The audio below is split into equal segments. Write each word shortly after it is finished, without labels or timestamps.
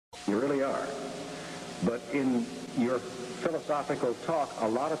You really are. But in your philosophical talk, a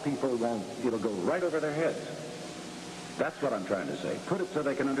lot of people won't, it'll go right over their heads. That's what I'm trying to say. Put it so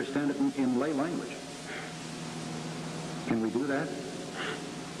they can understand it in lay language. Can we do that?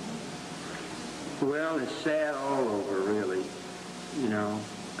 Well, it's sad all over, really. You know,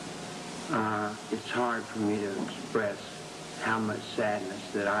 it's hard for me to express how much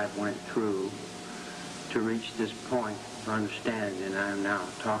sadness that I went through to reach this point of understanding that I'm now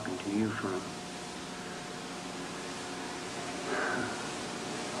talking to you from.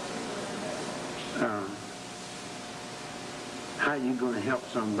 How are you going to help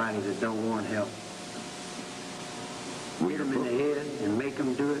somebody that don't want help? Hit them in the head and make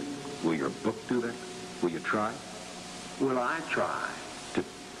them do it? Will your book do that? Will you try? Will I try? To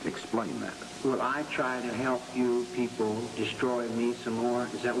explain that. Will I try to help you people destroy me some more?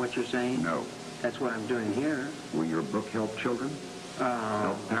 Is that what you're saying? No. That's what I'm doing here. Will your book help children?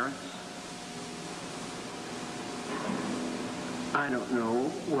 Help parents? I don't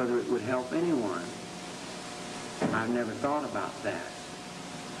know whether it would help anyone. I've never thought about that.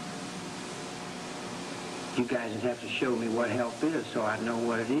 You guys would have to show me what help is so I'd know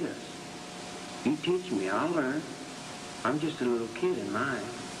what it is. You teach me, I'll learn. I'm just a little kid in mine.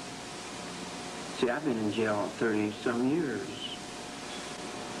 See, I've been in jail 30-some years.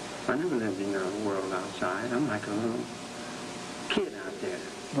 I never lived in the world outside. I'm like a little kid out there.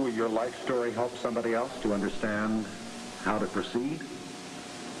 Will your life story help somebody else to understand how to proceed?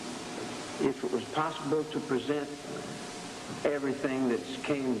 If it was possible to present everything that's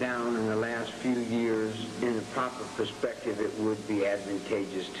came down in the last few years in a proper perspective, it would be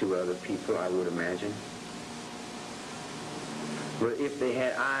advantageous to other people, I would imagine. But if they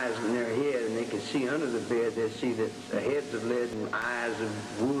had eyes in their head and they could see under the bed, they'd see that heads of lead and eyes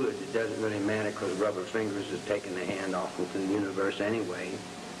of wood. It doesn't really matter because rubber fingers is taking the hand off into the universe anyway.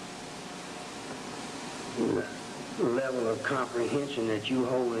 The level of comprehension that you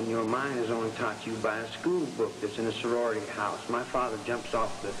hold in your mind is only taught you by a school book that's in a sorority house. My father jumps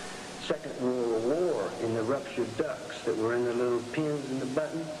off the Second World War in the ruptured ducks that were in the little pins in the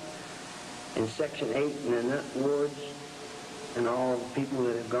button. In Section 8 in the nut wards, and all the people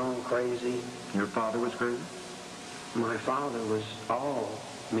that have gone crazy. Your father was crazy? My father was all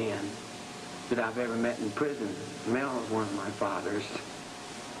men that I've ever met in prison. Mel is one of my fathers.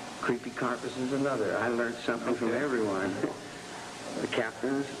 Creepy Carpus is another. I learned something from everyone. The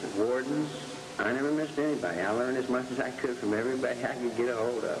captains, the wardens. I never missed anybody. I learned as much as I could from everybody I could get a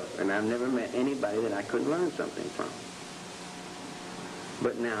hold of. And I've never met anybody that I couldn't learn something from.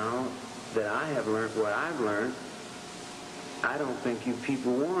 But now that I have learned what I've learned, I don't think you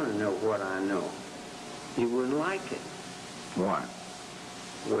people want to know what I know. You wouldn't like it. Why?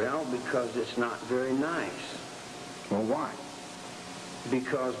 Well, because it's not very nice. Well, why?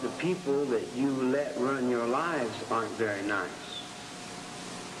 Because the people that you let run your lives aren't very nice.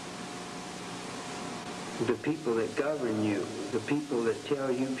 The people that govern you, the people that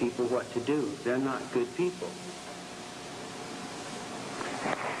tell you people what to do, they're not good people.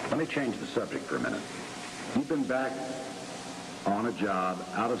 Let me change the subject for a minute. You've been back on a job,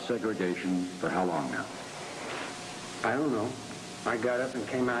 out of segregation, for how long now? I don't know. I got up and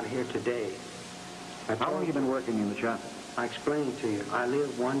came out here today. How long have you been working in the chapel? I explained to you. I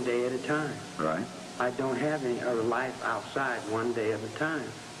live one day at a time. Right. I don't have any other life outside one day at a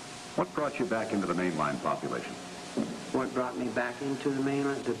time. What brought you back into the mainline population? What brought me back into the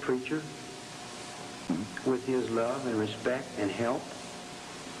mainline? The preacher. With his love and respect and help.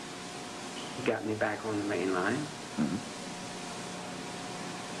 He got me back on the main line.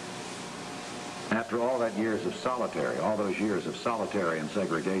 After all that years of solitary, all those years of solitary and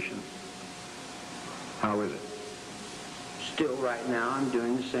segregation, how is it? Still right now, I'm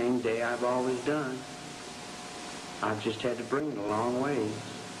doing the same day I've always done. I've just had to bring it a long ways.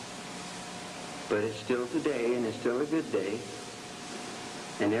 But it's still today, and it's still a good day.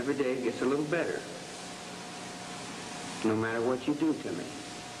 And every day it gets a little better. No matter what you do to me.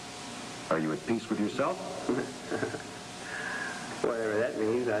 Are you at peace with yourself? Whatever that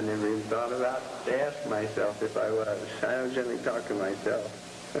means, I never even thought about to ask myself if I was. I don't generally talk to myself.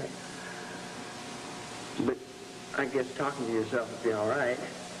 But I guess talking to yourself would be all right.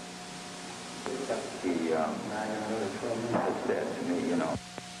 It's dead to me, you know.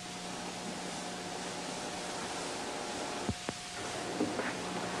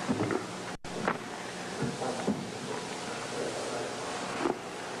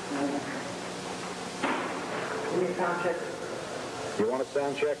 You want a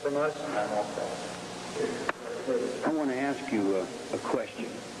sound check from us? I want to ask you a question.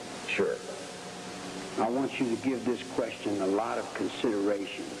 Sure. I want you to give this question a lot of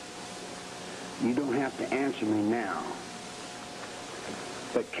consideration. You don't have to answer me now,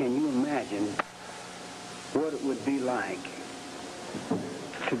 but can you imagine what it would be like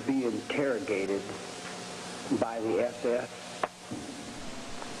to be interrogated by the SS?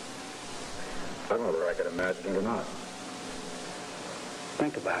 I don't know whether I could imagine it or not.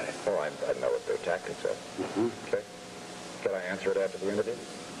 Think about it. Oh, I know what their tactics are. Okay. Can I answer it after the interview?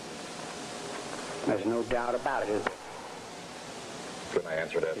 There's no doubt about it, is there? Can I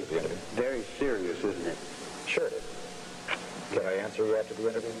answer it after the interview? Very serious, isn't it? Sure it is. Can I answer you after the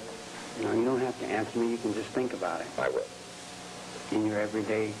interview? No, you don't have to answer me. You can just think about it. I will. In your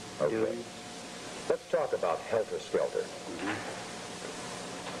everyday doing. Let's talk about helter-skelter.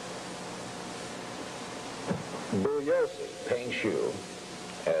 Bugliosi paints you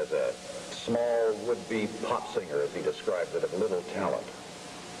as a small would-be pop singer, as he describes it, of little talent.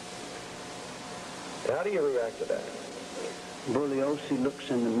 How do you react to that? Bugliosi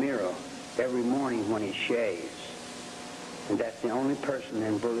looks in the mirror every morning when he shaves. And that's the only person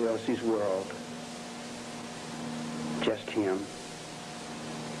in Bugliosi's world. Just him.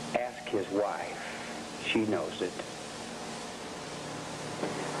 Ask his wife. She knows it.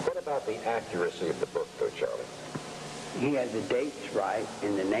 What about the accuracy of the book, though, Charlie? He had the dates right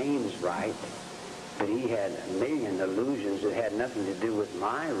and the names right, but he had a million illusions that had nothing to do with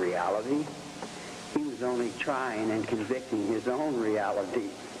my reality. He was only trying and convicting his own reality.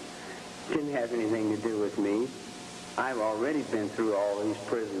 Didn't have anything to do with me. I've already been through all these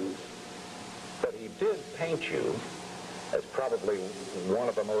prisons. But he did paint you as probably one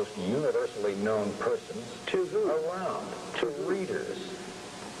of the most universally known persons To who? around, to readers,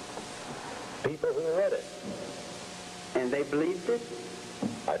 people who read it. And they believed it?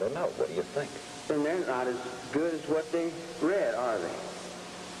 I don't know. What do you think? Then they're not as good as what they read, are they?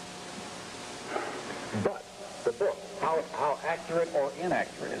 But the book, how accurate or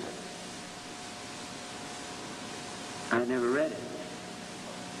inaccurate is it? I never read it.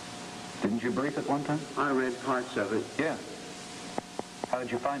 Didn't you brief it one time? I read parts of it. Yeah. How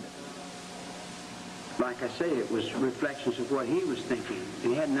did you find it? Like I say, it was reflections of what he was thinking.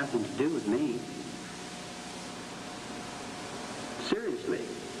 It had nothing to do with me. Seriously,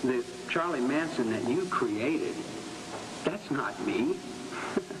 the Charlie Manson that you created, that's not me.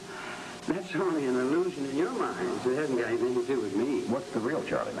 That's only an illusion in your minds. It hasn't got anything to do with me. What's the real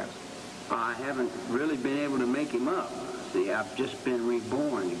Charlie Manson? I haven't really been able to make him up. See, I've just been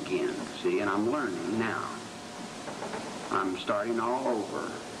reborn again, see, and I'm learning now. I'm starting all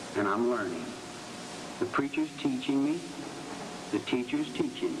over, and I'm learning. The preacher's teaching me, the teacher's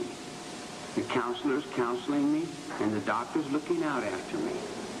teaching me, the counselor's counseling me, and the doctor's looking out after me.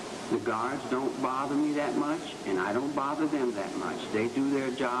 The guards don't bother me that much, and I don't bother them that much. They do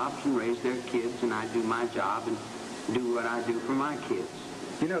their jobs and raise their kids, and I do my job and do what I do for my kids.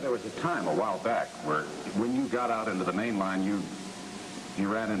 You know, there was a time a while back where when you got out into the main line, you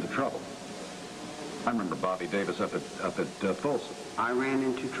ran into trouble. I remember Bobby Davis up at Folsom. I ran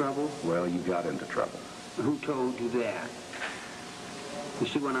into trouble? Well, you got into trouble. Who told you that? You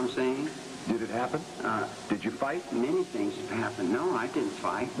see what I'm saying? Did it happen? Did you fight? Many things have happened. No, I didn't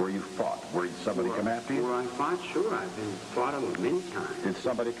fight. Were you fought? Were somebody come after you? Were I fought? Sure, I've been fought many times. Did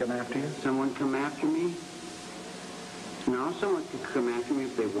somebody come after you? Someone come after me? No, someone could come after me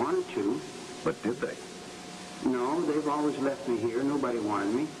if they wanted to. But did they? No, they've always left me here. Nobody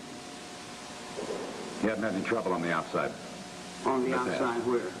wanted me. You haven't had any trouble on the outside? On the outside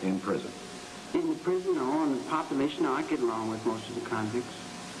where? In prison. In the prison, no. In the population, no, I get along with most of the convicts.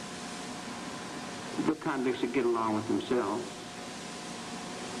 The convicts that get along with themselves.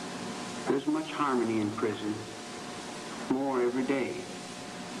 There's much harmony in prison. More every day.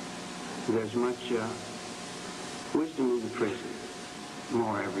 There's much wisdom in the prison.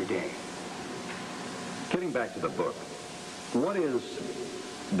 More every day. Getting back to the book, what is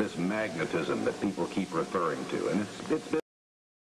this magnetism that people keep referring to? And it's been